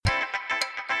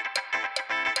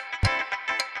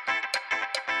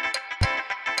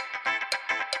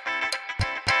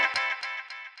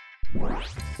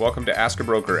welcome to Ask a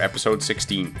Broker, episode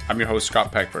 16. I'm your host,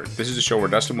 Scott Peckford. This is a show where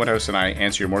Dustin Woodhouse and I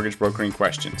answer your mortgage brokering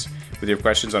questions. With your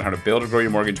questions on how to build or grow your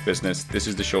mortgage business, this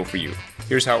is the show for you.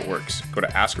 Here's how it works. Go to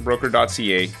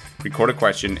askabroker.ca, record a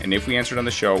question, and if we answer it on the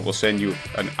show, we'll send you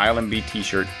an ILMB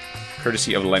t-shirt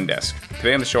courtesy of Lendesk.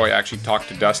 Today on the show, I actually talked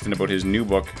to Dustin about his new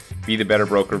book, Be the Better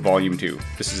Broker Volume 2.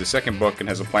 This is the second book and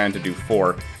has a plan to do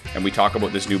 4, and we talk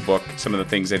about this new book, some of the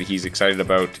things that he's excited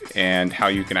about, and how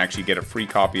you can actually get a free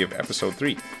copy of episode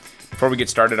 3. Before we get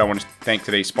started, I want to thank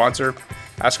today's sponsor.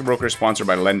 Ask a Broker is sponsored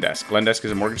by Lendesk. Lendesk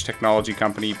is a mortgage technology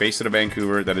company based out of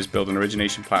Vancouver that has built an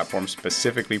origination platform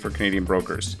specifically for Canadian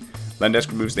brokers. Lendesk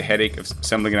removes the headache of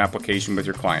assembling an application with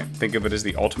your client. Think of it as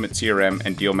the ultimate CRM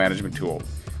and deal management tool.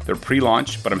 They're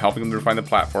pre-launch, but I'm helping them to refine the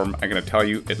platform. I'm going to tell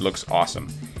you, it looks awesome.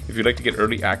 If you'd like to get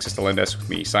early access to Lendesk with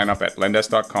me, sign up at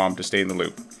lendesk.com to stay in the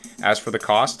loop. As for the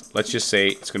cost, let's just say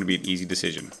it's going to be an easy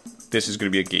decision. This is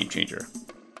going to be a game changer.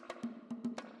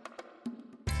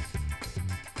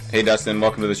 Hey Dustin,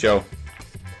 welcome to the show.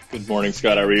 Good morning,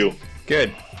 Scott. How are you?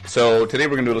 Good. So today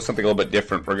we're going to do something a little bit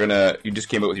different. You just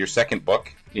came out with your second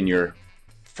book in your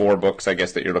 4 books, I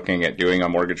guess, that you're looking at doing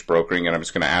on mortgage brokering, and I'm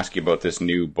just going to ask you about this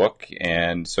new book.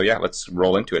 And so, yeah, let's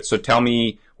roll into it. So tell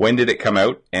me, when did it come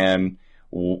out, and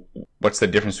what's the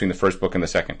difference between the first book and the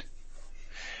second?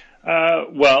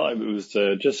 Well, it was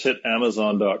just hit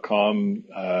Amazon.com.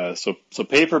 So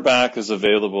paperback is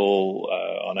available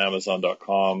on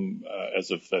Amazon.com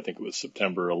as of, I think it was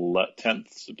September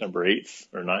 10th, September 8th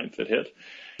or 9th it hit.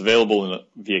 It's available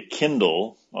via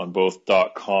Kindle on both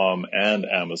 .com and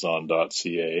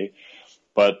Amazon.ca,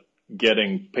 but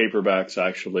getting paperbacks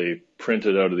actually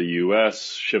printed out of the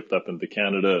U.S., shipped up into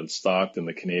Canada, and stocked in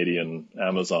the Canadian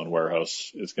Amazon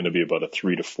warehouse is going to be about a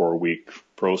 3 to 4 week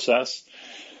process.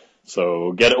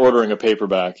 So ordering a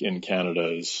paperback in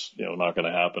Canada is, not going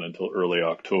to happen until early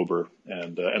October.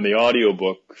 And the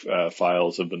audiobook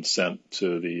files have been sent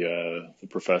to the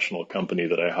professional company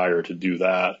that I hire to do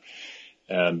that.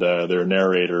 And their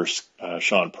narrator,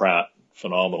 Sean Pratt,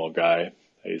 phenomenal guy.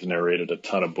 He's narrated a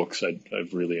ton of books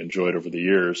I've really enjoyed over the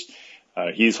years.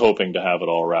 He's hoping to have it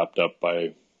all wrapped up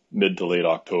by mid to late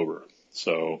October.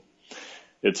 So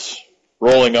it's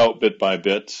rolling out bit by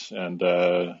bit, and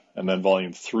then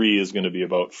volume 3 is going to be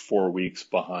about 4 weeks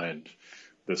behind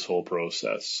this whole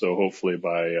process. So hopefully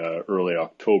by early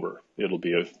October, it'll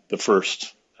be the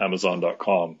first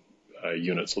Amazon.com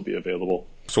units will be available.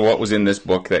 So what was in this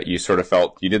book that you sort of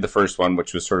felt, you did the first one,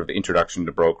 which was sort of the introduction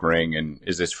to brokering, and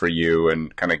is this for you,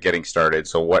 and kind of getting started.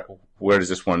 So where does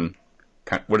this one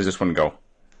go?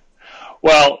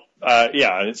 Well,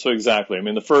 yeah, so exactly. I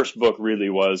mean, the first book really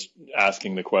was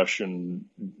asking the question,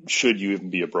 should you even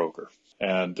be a broker?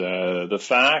 And the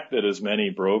fact that as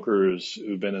many brokers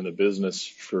who've been in the business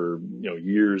for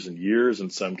years and years, in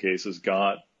some cases,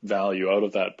 got value out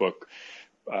of that book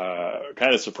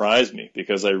kind of surprised me,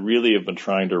 because I really have been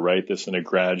trying to write this in a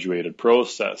graduated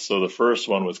process. So the first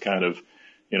one was kind of,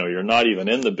 you're not even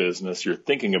in the business, you're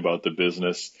thinking about the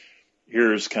business.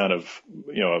 Here's kind of,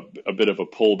 a bit of a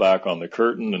pullback on the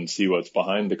curtain and see what's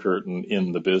behind the curtain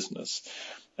in the business.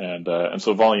 And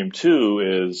so volume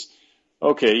 2 is,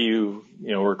 okay, you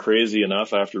were crazy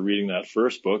enough after reading that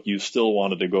first book, you still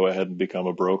wanted to go ahead and become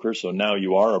a broker. So now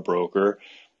you are a broker,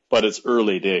 but it's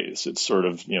early days. It's sort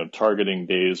of, targeting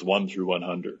days 1 through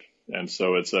 100. And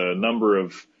so it's a number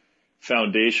of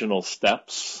foundational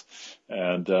steps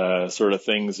and, sort of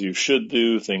things you should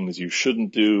do, things you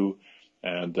shouldn't do,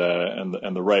 and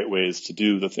the right ways to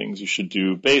do the things you should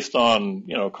do based on,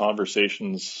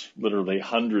 conversations, literally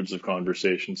hundreds of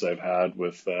conversations I've had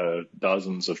with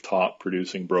dozens of top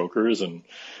producing brokers and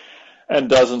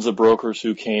dozens of brokers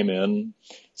who came in,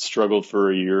 struggled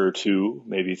for a year or 2,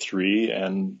 maybe 3,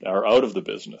 and are out of the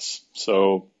business.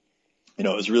 So, it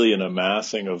was really an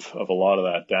amassing of a lot of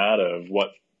that data of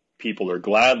what people are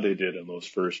glad they did in those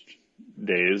first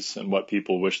days and what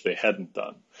people wish they hadn't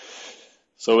done.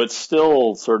 So it's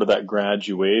still sort of that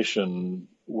graduation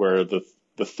where the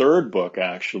third book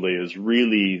actually is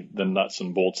really the nuts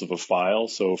and bolts of a file.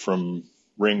 So from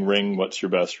ring, what's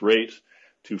your best rate,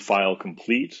 to file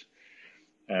complete.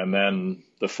 And then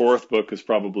the fourth book is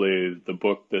probably the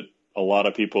book that a lot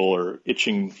of people are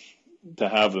itching to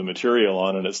have the material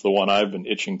on, and it's the one I've been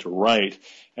itching to write,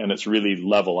 and it's really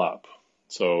Level Up.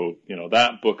 So,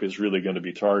 that book is really going to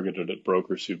be targeted at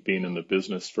brokers who've been in the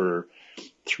business for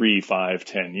 3, 5,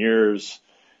 10 years.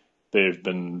 They've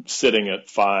been sitting at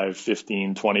 5,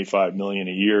 15, 25 million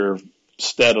a year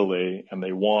steadily, and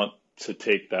they want to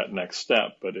take that next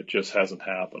step, but it just hasn't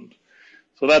happened.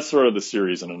 So that's sort of the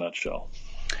series in a nutshell.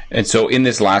 And so in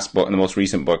this last book, in the most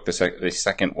recent book, the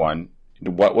second one,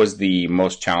 what was the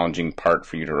most challenging part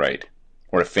for you to write?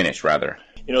 or to finish rather?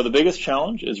 The biggest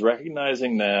challenge is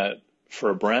recognizing that for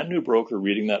a brand new broker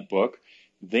reading that book,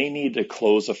 they need to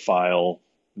close a file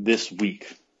this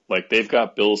week. Like they've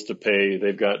got bills to pay,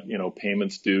 they've got,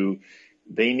 payments due.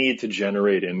 They need to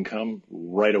generate income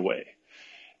right away.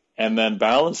 And then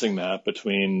balancing that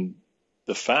between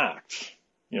the fact,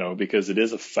 because it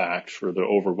is a fact for the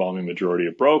overwhelming majority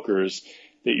of brokers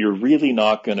that you're really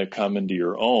not going to come into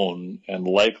your own and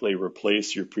likely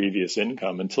replace your previous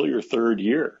income until your third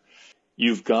year.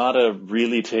 You've got to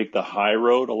really take the high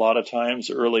road a lot of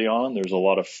times early on. There's a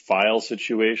lot of file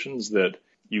situations that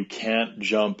you can't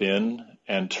jump in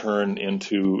and turn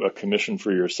into a commission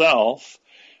for yourself,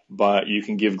 but you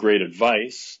can give great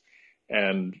advice.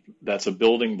 And that's a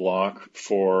building block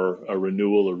for a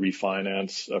renewal, a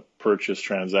refinance, a purchase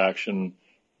transaction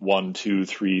 1, 2,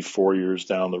 3, 4 years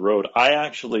down the road. I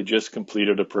actually just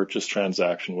completed a purchase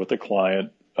transaction with a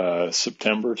client,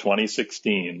 September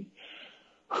 2016,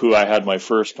 who I had my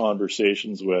first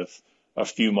conversations with a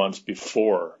few months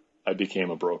before I became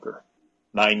a broker.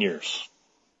 9 years.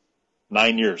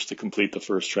 9 years to complete the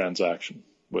first transaction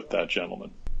with that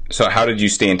gentleman. So how did you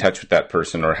stay in touch with that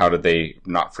person, or how did they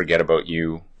not forget about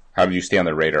you? How did you stay on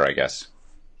their radar, I guess?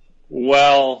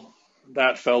 Well,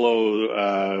 that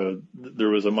fellow, there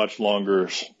was a much longer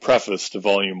preface to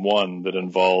volume 1 that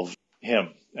involved him.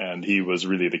 And he was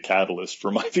really the catalyst for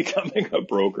my becoming a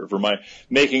broker, for my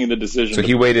making the decision. So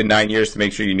he waited 9 years to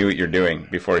make sure you knew what you're doing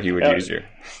before he would use you.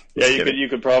 Yeah, you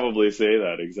could probably say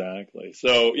that, exactly.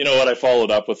 So, I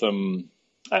followed up with him.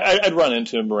 I'd run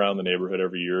into him around the neighborhood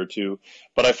every year or two,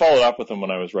 but I followed up with him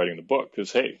when I was writing the book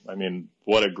because, hey,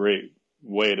 what a great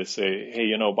way to say,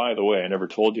 hey, by the way, I never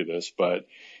told you this, but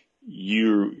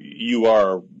you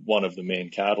are one of the main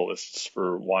catalysts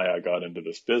for why I got into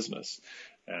this business.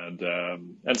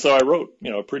 And so I wrote,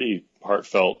 a pretty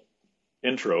heartfelt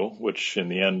intro, which in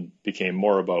the end became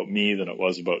more about me than it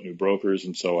was about new brokers.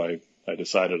 And so I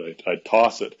decided I'd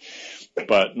toss it,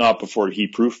 but not before he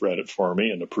proofread it for me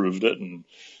and approved it.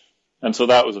 And so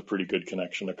that was a pretty good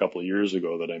connection a couple of years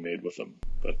ago that I made with him.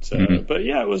 But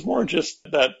yeah, it was more just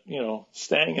that,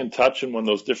 staying in touch. And when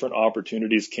those different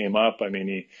opportunities came up,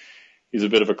 he's a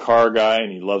bit of a car guy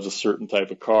and he loves a certain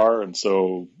type of car. And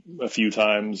so a few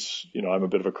times, I'm a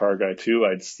bit of a car guy too.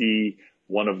 I'd see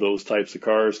one of those types of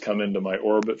cars come into my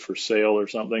orbit for sale or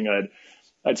something.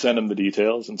 I'd send him the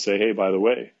details and say, hey, by the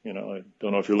way, I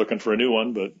don't know if you're looking for a new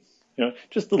one, but,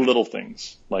 just the little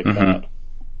things like that.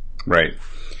 Right.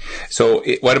 So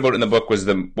what about in the book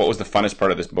what was the funnest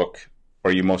part of this book? Or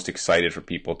are you most excited for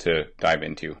people to dive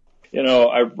into?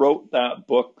 I wrote that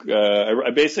book.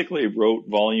 I basically wrote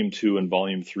volume 2 and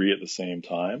volume 3 at the same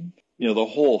time. The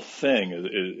whole thing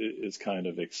is kind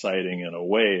of exciting in a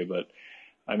way, but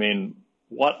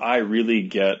what I really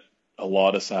get a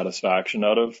lot of satisfaction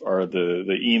out of are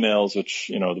the emails,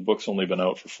 which, the book's only been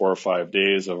out for 4 or 5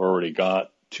 days. I've already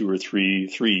got 2 or 3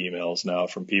 emails now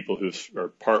from people who are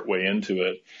partway into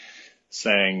it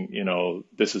saying,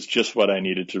 this is just what I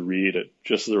needed to read at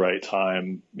just the right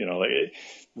time.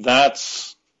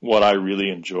 That's what I really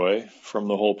enjoy from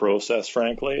the whole process,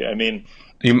 frankly.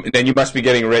 Then you must be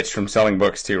getting rich from selling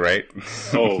books too, right?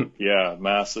 Oh, yeah.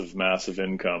 Massive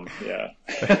income. Yeah.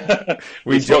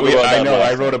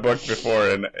 I wrote a book before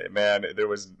and man, there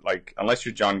was unless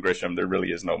you're John Grisham, there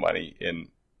really is no money in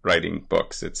writing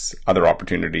books. It's other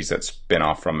opportunities that spin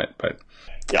off from it, but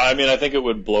yeah, I think it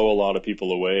would blow a lot of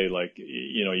people away.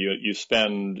 You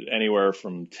spend anywhere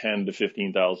from $10,000 to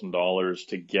 $15,000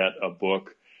 to get a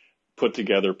book put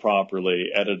together properly,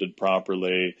 edited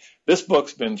properly. This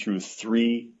book's been through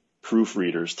 3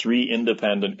 proofreaders, 3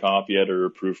 independent copy editor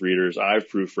proofreaders. I've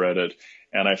proofread it,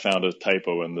 and I found a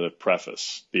typo in the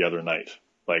preface the other night.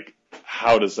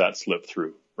 How does that slip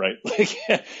through, right?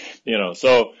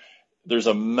 So there's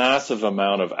a massive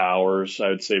amount of hours. I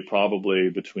would say probably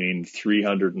between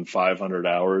 300 and 500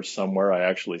 hours somewhere. I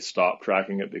actually stopped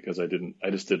tracking it because I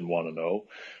just didn't want to know,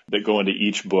 that go into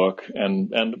each book, and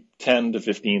 $10,000 to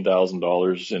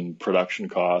 $15,000 in production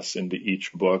costs into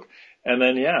each book. And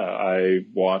then, I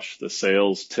watch the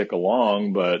sales tick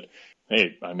along, but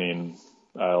hey,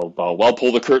 I'll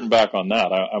pull the curtain back on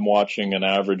that. I'm watching an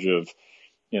average of,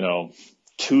 2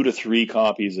 to 3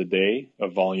 copies a day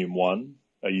of volume 1.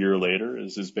 A year later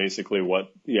is basically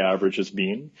what the average has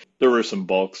been. There were some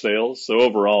bulk sales. So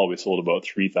overall, we sold about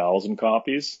 3,000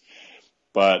 copies.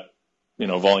 But,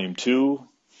 volume 2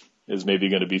 is maybe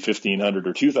going to be 1,500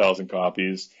 or 2,000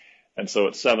 copies. And so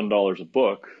it's $7 a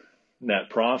book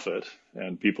net profit.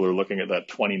 And people are looking at that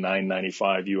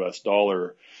 $29.95 US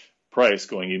price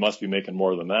going, you must be making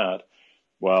more than that.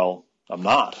 Well, I'm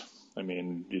not.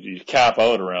 You cap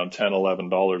out around $10,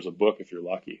 $11 a book if you're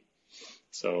lucky.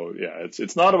 So yeah,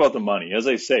 it's not about the money. As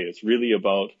I say, it's really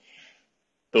about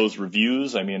those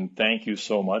reviews. I mean, thank you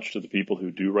so much to the people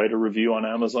who do write a review on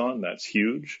Amazon. That's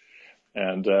huge.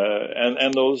 And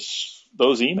those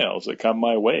emails that come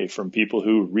my way from people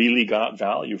who really got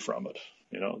value from it.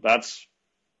 That's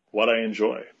what I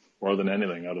enjoy more than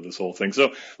anything out of this whole thing.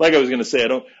 So like I was going to say, I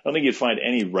don't think you'd find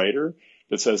any writer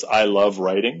that says, I love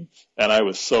writing and I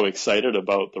was so excited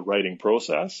about the writing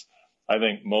process. I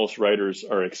think most writers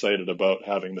are excited about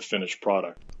having the finished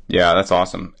product. Yeah, that's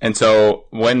awesome. And so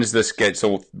when does this get,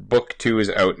 so book 2 is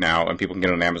out now and people can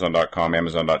get it on Amazon.com,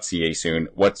 Amazon.ca soon.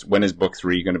 When is book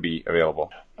 3 going to be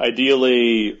available?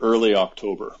 Ideally early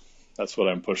October. That's what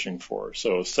I'm pushing for.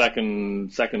 So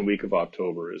second week of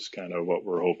October is kind of what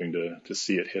we're hoping to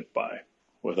see it hit by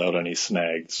without any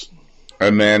snags.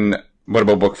 And then what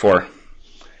about book 4?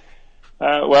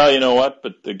 Well, you know what?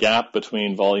 But the gap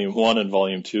between volume 1 and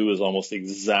volume 2 is almost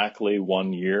exactly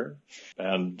 1 year.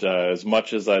 And as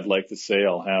much as I'd like to say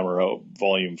I'll hammer out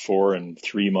volume 4 in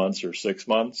 3 months or 6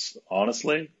 months,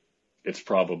 honestly, it's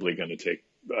probably going to take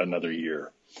another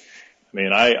year. I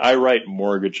mean, I write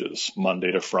mortgages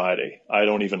Monday to Friday. I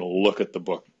don't even look at the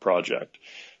book project.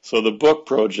 So the book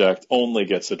project only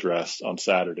gets addressed on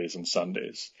Saturdays and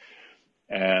Sundays.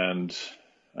 And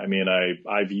I mean,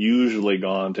 I've usually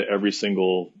gone to every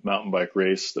single mountain bike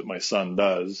race that my son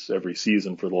does every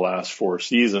season for the last 4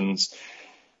 seasons.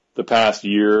 The past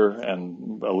year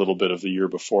and a little bit of the year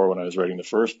before when I was writing the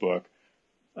first book,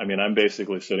 I mean, I'm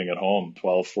basically sitting at home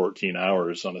 12, 14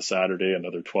 hours on a Saturday,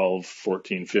 another 12,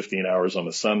 14, 15 hours on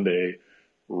a Sunday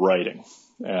writing.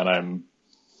 And I'm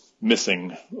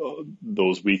missing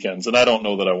those weekends. And I don't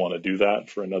know that I want to do that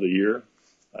for another year.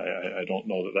 I don't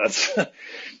know that that's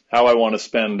how I want to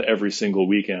spend every single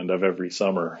weekend of every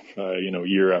summer,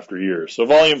 year after year. So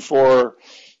volume 4,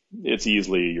 it's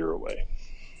easily a year away.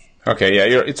 Okay.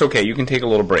 Yeah. It's okay. You can take a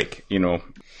little break. You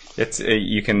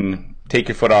can take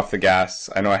your foot off the gas.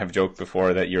 I know I have joked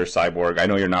before that you're a cyborg. I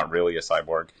know you're not really a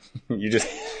cyborg. You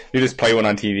just play one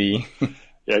on TV.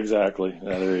 Yeah, exactly.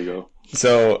 Yeah, there you go.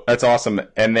 So that's awesome.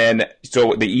 And then,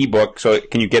 so the ebook, so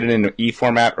can you get it in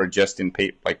e-format or just in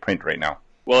print right now?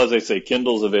 Well, as I say,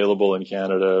 Kindle's available in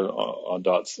Canada on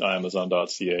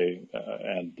Amazon.ca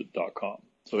and .com.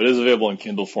 So it is available in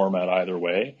Kindle format either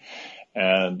way.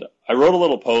 And I wrote a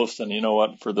little post, and you know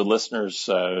what, for the listeners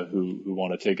who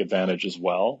want to take advantage as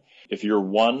well, if you're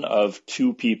one of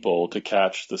 2 people to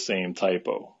catch the same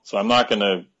typo, so I'm not going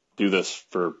to do this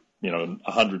for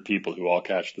 100 people who all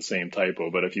catch the same typo,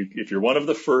 but if you're one of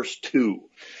the first 2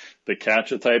 that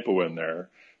catch a typo in there,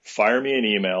 fire me an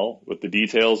email with the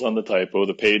details on the typo,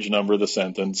 the page number, the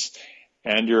sentence,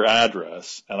 and your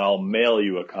address, and I'll mail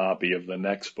you a copy of the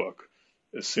next book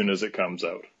as soon as it comes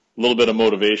out. A little bit of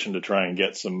motivation to try and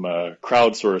get some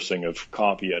crowdsourcing of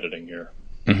copy editing here.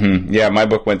 Mm-hmm. Yeah, my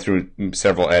book went through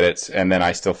several edits, and then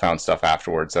I still found stuff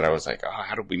afterwards that I was like, oh,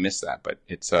 how did we miss that? But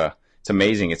it's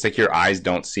amazing. It's like your eyes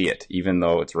don't see it, even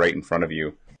though it's right in front of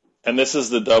you. And this is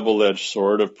the double-edged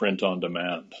sword of print on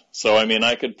demand. So, I mean,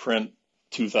 I could print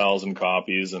 2,000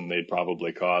 copies and they'd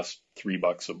probably cost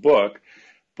 $3 a book,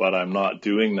 but I'm not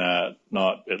doing that,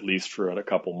 not at least for a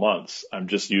couple months. I'm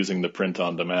just using the print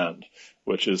on demand,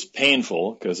 which is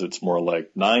painful because it's more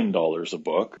like $9 a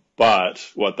book. But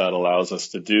what that allows us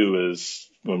to do is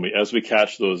as we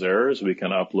catch those errors, we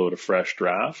can upload a fresh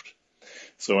draft.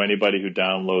 So anybody who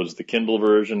downloads the Kindle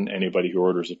version, anybody who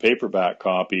orders a paperback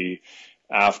copy,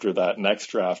 after that next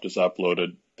draft is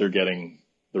uploaded, they're getting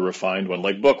the refined one.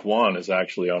 Like book 1 is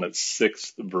actually on its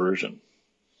 6th version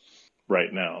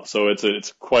right now. So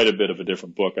it's quite a bit of a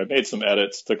different book. I made some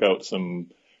edits, took out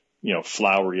some,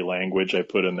 flowery language I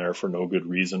put in there for no good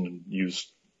reason and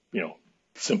used,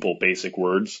 simple basic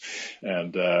words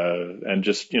and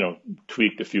just,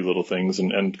 tweaked a few little things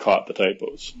and caught the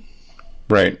typos.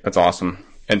 Right. That's awesome.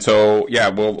 And so, yeah,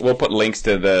 we'll put links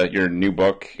to your new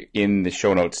book in the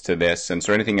show notes to this. And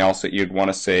so anything else that you'd want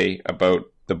to say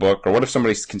about the book, or what if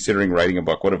somebody's considering writing a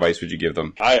book? What advice would you give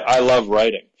them? I love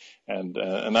writing, and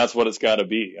that's what it's got to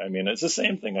be. I mean, it's the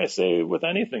same thing I say with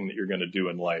anything that you're going to do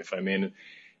in life. I mean,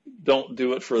 don't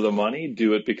do it for the money,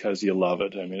 do it because you love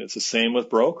it. I mean, it's the same with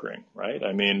brokering, right?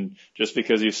 I mean, just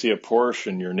because you see a Porsche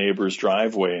in your neighbor's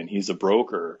driveway and he's a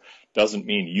broker doesn't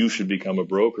mean you should become a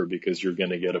broker because you're going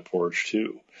to get a Porsche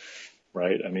too,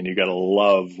 right? I mean, you got to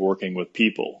love working with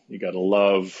people. You got to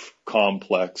love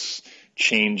complex,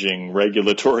 changing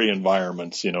regulatory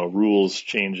environments, rules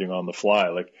changing on the fly.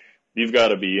 Like, you've got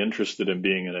to be interested in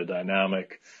being in a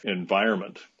dynamic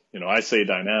environment. I say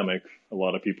dynamic. A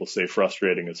lot of people say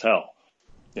frustrating as hell.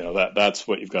 That's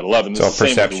what you've got to love. And so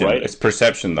perception. It's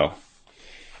perception, though.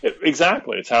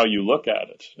 Exactly. It's how you look at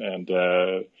it.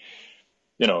 And,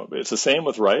 it's the same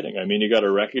with writing. I mean, you got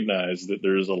to recognize that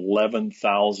there's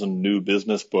 11,000 new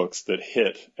business books that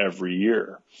hit every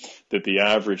year, that the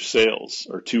average sales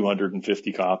are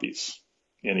 250 copies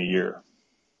in a year.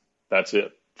 That's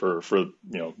it for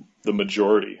the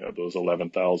majority of those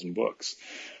 11,000 books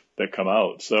that come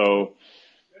out. So,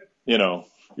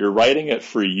 you're writing it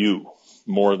for you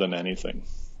more than anything,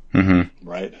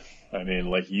 right? I mean,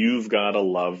 like, you've got to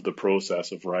love the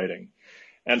process of writing.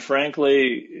 And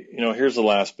frankly, here's the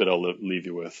last bit I'll leave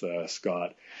you with,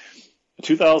 Scott. A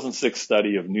 2006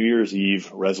 study of New Year's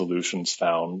Eve resolutions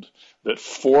found that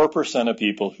 4% of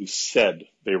people who said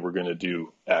they were going to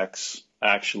do X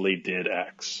actually did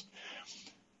X.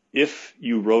 If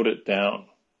you wrote it down,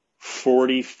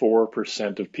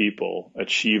 44% of people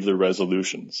achieved the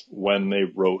resolutions when they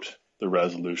wrote the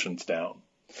resolutions down.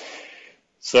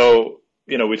 So,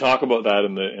 we talk about that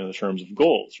in the terms of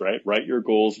goals, right? Write your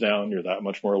goals down. You're that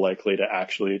much more likely to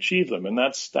actually achieve them. And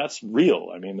that's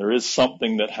real. I mean, there is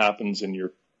something that happens in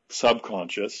your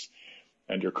subconscious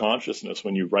and your consciousness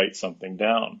when you write something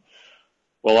down.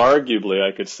 Well, arguably,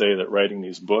 I could say that writing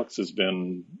these books has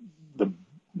been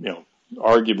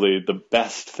arguably the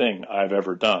best thing I've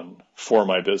ever done for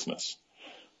my business.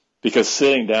 Because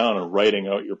sitting down and writing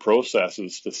out your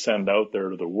processes to send out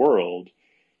there to the world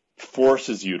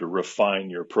forces you to refine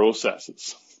your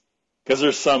processes. Because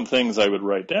there's some things I would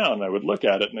write down, and I would look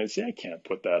at it and I'd say, I can't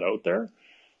put that out there.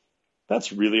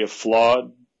 That's really a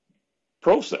flawed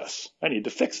process. I need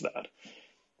to fix that.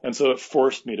 And so it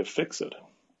forced me to fix it.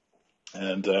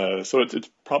 And so it's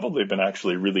probably been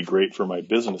actually really great for my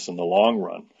business in the long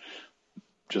run,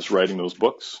 just writing those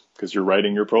books, because you're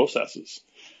writing your processes.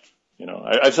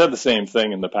 I've said the same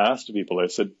thing in the past to people. I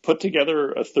said, put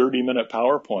together a 30-minute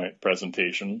PowerPoint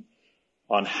presentation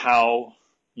on how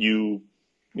you,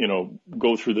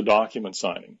 go through the document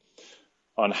signing,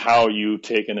 on how you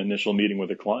take an initial meeting with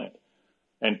a client,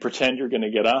 and pretend you're going to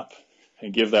get up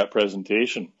and give that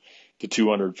presentation to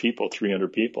 200 people,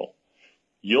 300 people.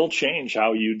 You'll change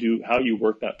how you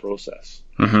work that process.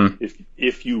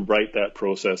 If you write that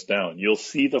process down, you'll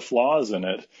see the flaws in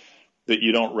it that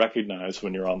you don't recognize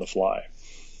when you're on the fly.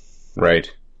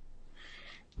 Right.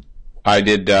 I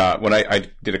did when I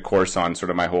did a course on sort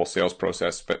of my whole sales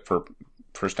process, but for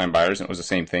first-time buyers, and it was the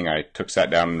same thing. I sat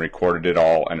down and recorded it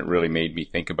all, and it really made me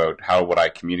think about how would I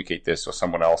communicate this so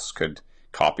someone else could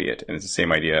copy it. And it's the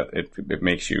same idea. It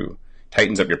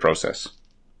tightens up your process.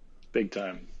 Big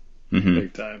time.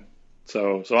 Big time.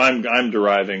 So I'm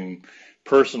deriving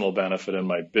personal benefit in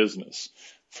my business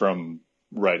from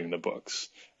writing the books.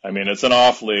 I mean, it's an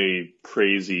awfully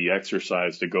crazy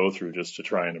exercise to go through just to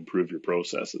try and improve your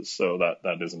processes. So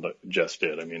that isn't just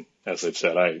it. I mean, as I've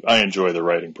said, I enjoy the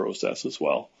writing process as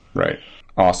well. Right.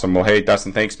 Awesome. Well, hey,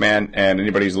 Dustin, thanks, man. And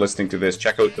anybody who's listening to this,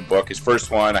 check out the book. His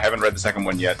first one, I haven't read the second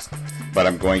one yet, but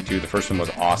I'm going to. The first one was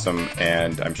awesome,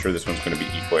 and I'm sure this one's going to be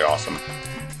equally awesome.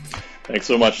 Thanks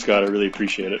so much, Scott. I really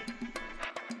appreciate it.